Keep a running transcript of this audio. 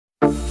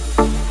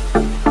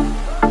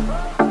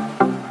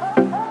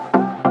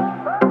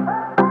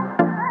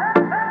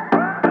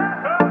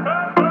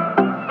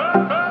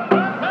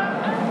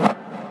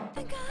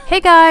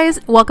Hey guys,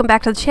 welcome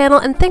back to the channel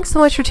and thanks so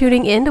much for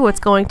tuning in to what's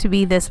going to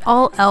be this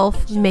all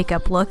e.l.f.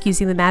 makeup look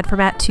using the Mad for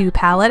Matte 2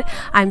 palette.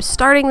 I'm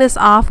starting this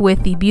off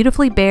with the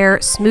Beautifully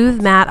Bare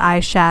Smooth Matte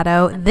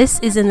Eyeshadow.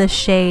 This is in the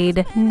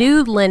shade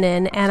Nude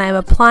Linen and I'm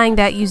applying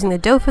that using the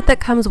doe foot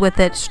that comes with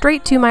it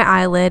straight to my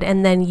eyelid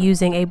and then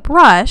using a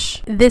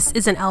brush. This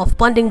is an e.l.f.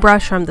 blending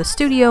brush from the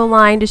Studio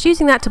line, just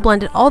using that to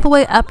blend it all the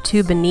way up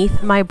to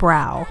beneath my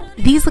brow.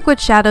 These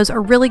liquid shadows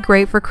are really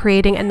great for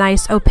creating a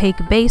nice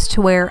opaque base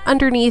to wear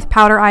underneath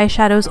powder eyeshadows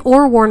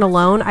or worn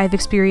alone. I've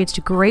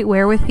experienced great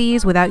wear with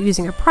these without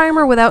using a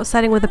primer, without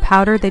setting with a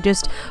powder. They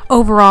just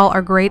overall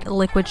are great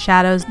liquid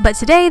shadows, but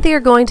today they are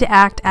going to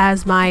act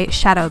as my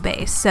shadow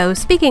base. So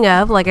speaking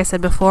of, like I said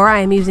before,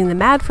 I am using the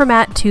Mad for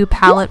Matte 2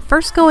 palette,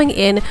 first going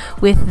in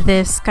with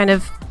this kind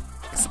of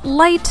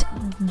light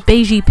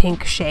beigey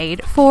pink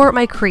shade for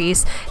my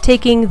crease,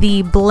 taking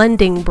the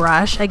blending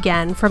brush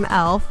again from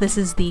e.l.f. This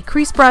is the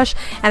crease brush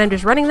and I'm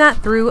just running that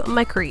through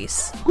my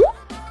crease.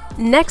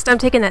 Next, I'm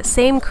taking that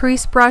same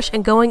crease brush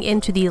and going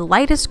into the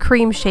lightest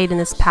cream shade in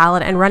this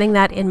palette and running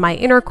that in my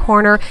inner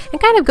corner and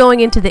kind of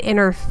going into the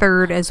inner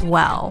third as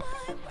well.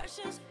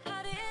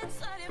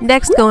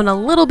 Next, going a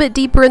little bit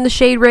deeper in the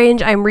shade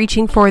range, I'm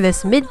reaching for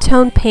this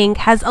mid-tone pink.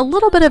 Has a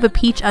little bit of a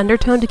peach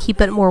undertone to keep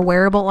it more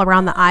wearable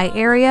around the eye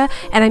area,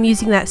 and I'm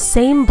using that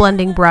same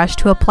blending brush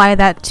to apply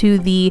that to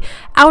the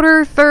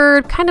outer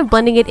third, kind of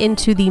blending it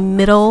into the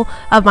middle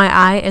of my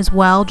eye as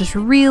well, just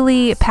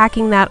really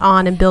packing that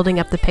on and building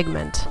up the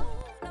pigment.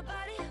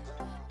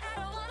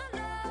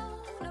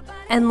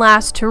 And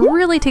last, to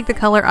really take the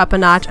color up a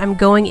notch, I'm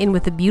going in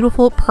with the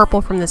beautiful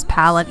purple from this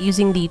palette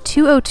using the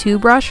 202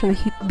 brush from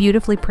the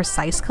Beautifully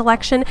Precise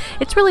collection.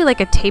 It's really like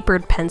a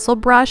tapered pencil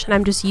brush and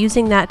I'm just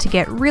using that to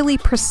get really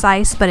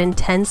precise but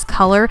intense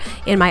color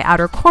in my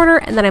outer corner,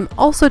 and then I'm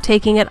also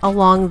taking it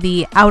along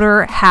the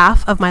outer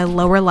half of my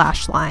lower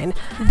lash line.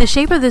 The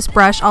shape of this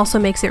brush also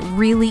makes it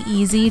really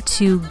easy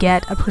to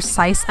get a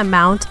precise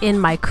amount in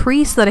my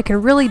crease so that I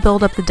can really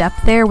build up the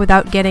depth there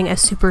without getting a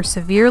super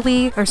severe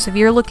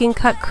looking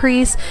cut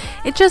crease.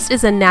 It just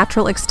is a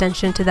natural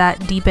extension to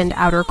that deepened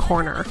outer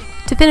corner.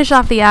 To finish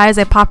off the eyes,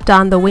 I popped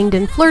on the Winged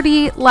and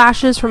Flirty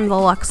lashes from the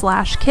Luxe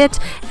Lash Kit,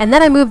 and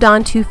then I moved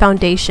on to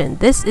foundation.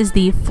 This is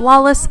the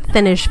Flawless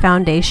Finish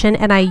foundation,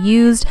 and I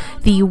used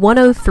the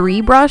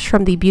 103 brush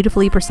from the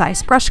Beautifully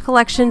Precise brush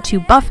collection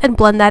to buff and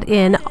blend that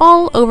in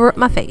all over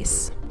my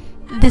face.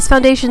 This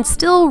foundation's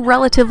still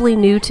relatively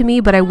new to me,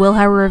 but I will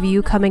have a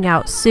review coming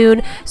out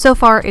soon. So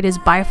far, it is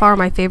by far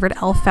my favorite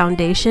e.l.f.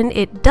 foundation.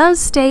 It does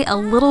stay a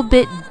little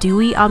bit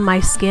dewy on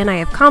my skin. I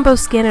have combo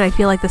skin and I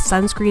feel like the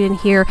sunscreen in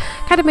here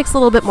kind of makes it a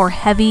little bit more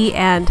heavy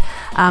and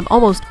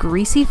almost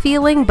greasy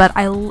feeling, but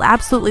I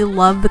absolutely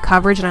love the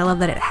coverage and I love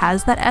that it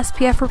has that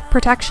SPF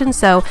protection,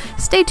 so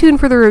stay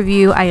tuned for the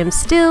review. I am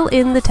still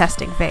in the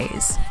testing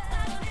phase.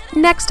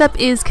 Next up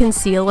is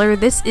concealer.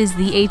 This is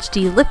the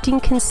HD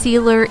Lifting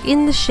Concealer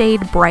in the shade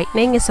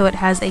Brightening, so it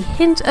has a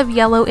hint of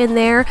yellow in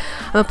there.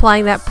 I'm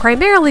applying that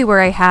primarily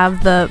where I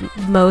have the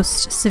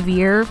most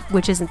severe,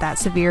 which isn't that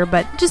severe,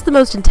 but just the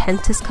most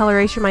intense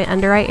discoloration, my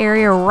under eye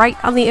area, right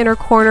on the inner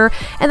corner,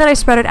 and then I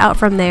spread it out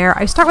from there.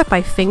 I start with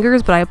my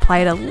fingers, but I apply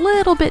it a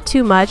little bit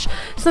too much,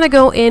 so then I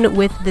go in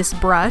with this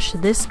brush.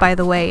 This, by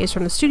the way, is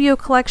from the Studio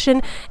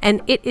collection,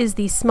 and it is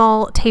the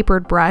small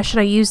tapered brush, and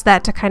I use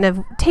that to kind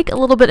of take a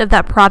little bit of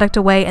that product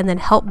away and then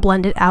help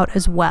blend it out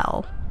as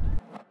well.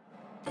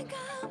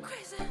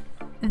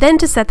 Then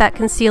to set that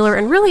concealer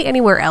and really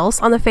anywhere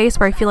else on the face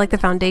where I feel like the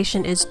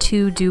foundation is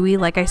too dewy,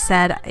 like I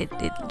said, it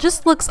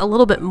just looks a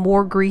little bit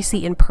more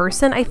greasy in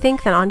person, I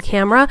think, than on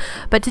camera.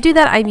 But to do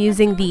that, I'm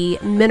using the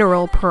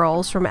Mineral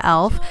Pearls from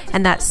e.l.f.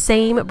 and that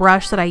same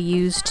brush that I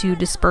used to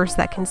disperse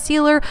that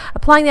concealer,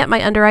 applying that in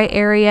my under eye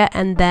area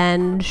and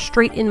then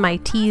straight in my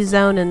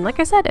T-zone, and like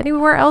I said,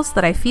 anywhere else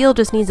that I feel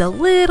just needs a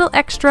little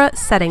extra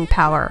setting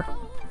power.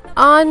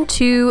 On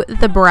to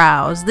the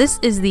brows. This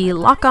is the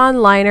Lock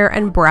On Liner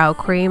and Brow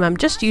Cream. I'm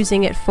just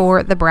using it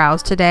for the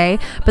brows today,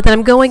 but then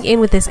I'm going in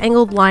with this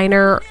angled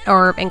liner,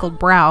 or angled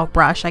brow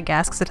brush, I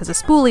guess, because it has a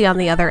spoolie on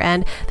the other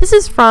end. This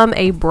is from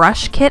a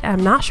brush kit.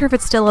 I'm not sure if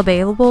it's still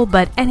available,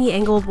 but any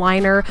angled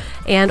liner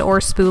and or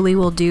spoolie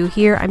will do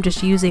here. I'm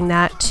just using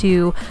that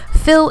to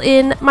fill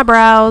in my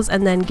brows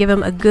and then give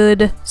them a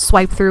good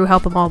swipe through,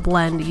 help them all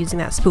blend using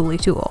that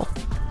spoolie tool.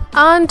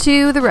 On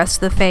to the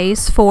rest of the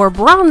face. For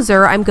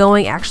bronzer, I'm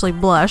going, actually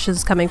blush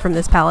is coming from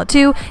this palette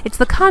too. It's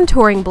the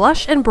Contouring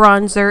Blush and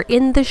Bronzer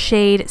in the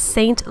shade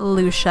Saint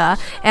Lucia,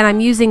 and I'm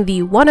using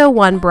the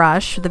 101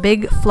 brush, the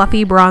big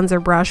fluffy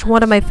bronzer brush,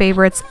 one of my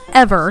favorites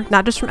ever,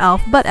 not just from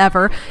e.l.f. but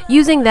ever,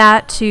 using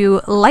that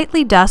to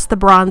lightly dust the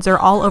bronzer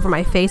all over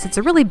my face. It's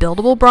a really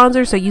buildable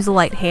bronzer, so use a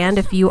light hand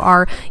if you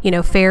are,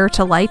 fair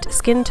to light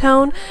skin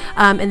tone.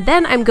 And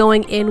then I'm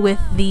going in with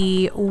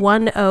the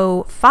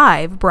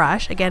 105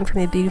 brush, again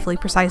from the Beautifully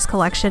Precise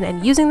collection,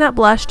 and using that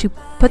blush to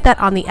put that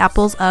on the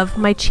apples of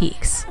my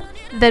cheeks.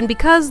 Then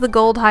because the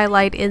gold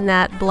highlight in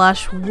that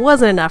blush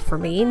wasn't enough for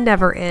me,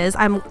 never is,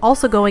 I'm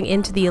also going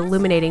into the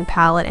illuminating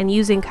palette and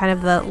using kind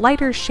of the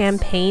lighter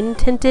champagne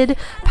tinted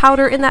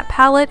powder in that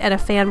palette and a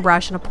fan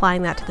brush and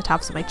applying that to the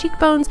tops of my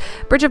cheekbones,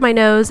 bridge of my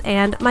nose,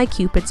 and my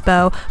Cupid's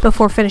bow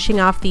before finishing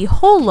off the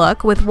whole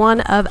look with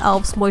one of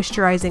e.l.f.'s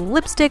moisturizing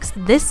lipsticks.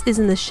 This is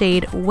in the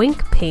shade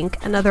Wink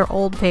Pink, another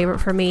old favorite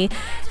for me,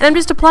 and I'm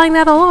just applying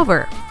that all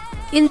over.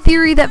 In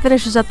theory, that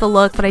finishes up the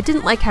look, but I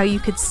didn't like how you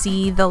could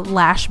see the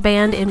lash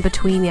band in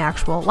between the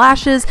actual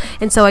lashes,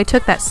 and so I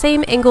took that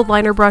same angled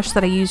liner brush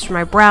that I used for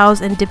my brows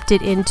and dipped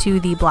it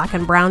into the black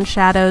and brown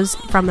shadows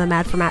from the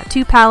Mad for Matte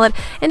 2 palette,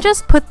 and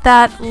just put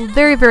that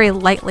very, very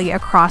lightly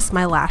across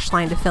my lash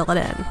line to fill it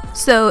in.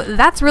 So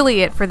that's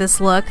really it for this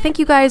look. Thank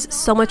you guys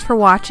so much for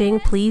watching.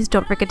 Please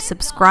don't forget to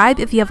subscribe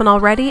if you haven't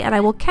already, and I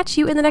will catch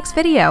you in the next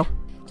video.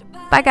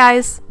 Bye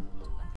guys!